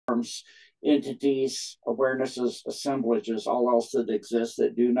Lifeforms, entities, awarenesses, assemblages, all else that exists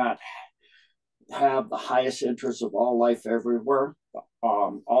that do not have the highest interests of all life everywhere.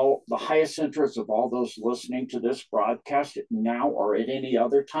 All the highest interests of all those listening to this broadcast now or at any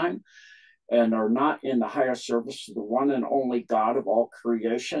other time, and are not in the highest service to the one and only God of all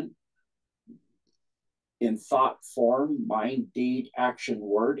creation, in thought, form, mind, deed, action,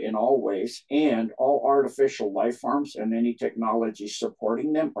 word, in all ways, and all artificial life forms and any technology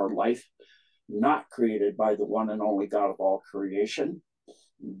supporting them are life not created by the one and only God of all creation.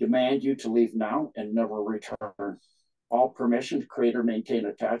 Demand you to leave now and never return. All permission to create or maintain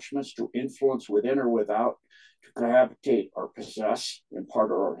attachments, to influence within or without, to cohabitate or possess,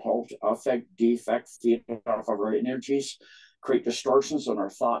 impart or hold, affect, defect, feed off of our energies, create distortions in our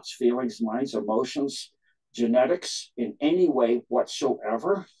thoughts, feelings, minds, emotions, genetics in any way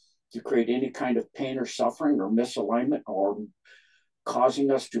whatsoever, to create any kind of pain or suffering or misalignment, or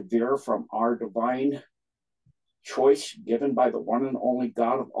causing us to veer from our divine choice given by the one and only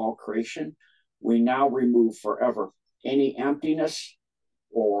God of all creation, we now remove forever. Any emptiness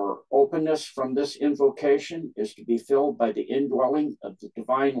or openness from this invocation is to be filled by the indwelling of the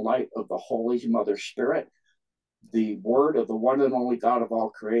divine light of the Holy Mother Spirit, the word of the one and only God of all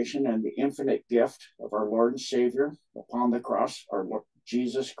creation, and the infinite gift of our Lord and Savior upon the cross, our Lord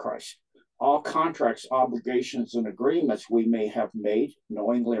Jesus Christ. All contracts, obligations, and agreements we may have made,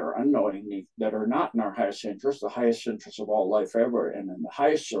 knowingly or unknowingly, that are not in our highest interest, the highest interest of all life ever, and in the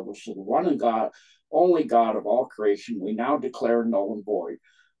highest service of the one and God, only God of all creation, we now declare null and void.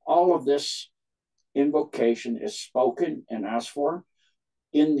 All of this invocation is spoken and asked for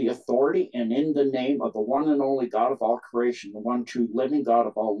in the authority and in the name of the one and only God of all creation, the one true living God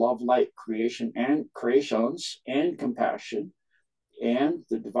of all love, light, creation and creations and compassion, and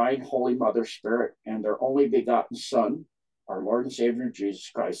the divine Holy Mother Spirit, and their only begotten Son, our Lord and Savior Jesus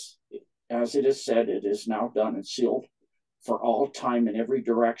Christ. As it is said, it is now done and sealed for all time in every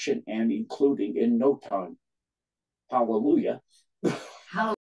direction, and including in no time. Hallelujah.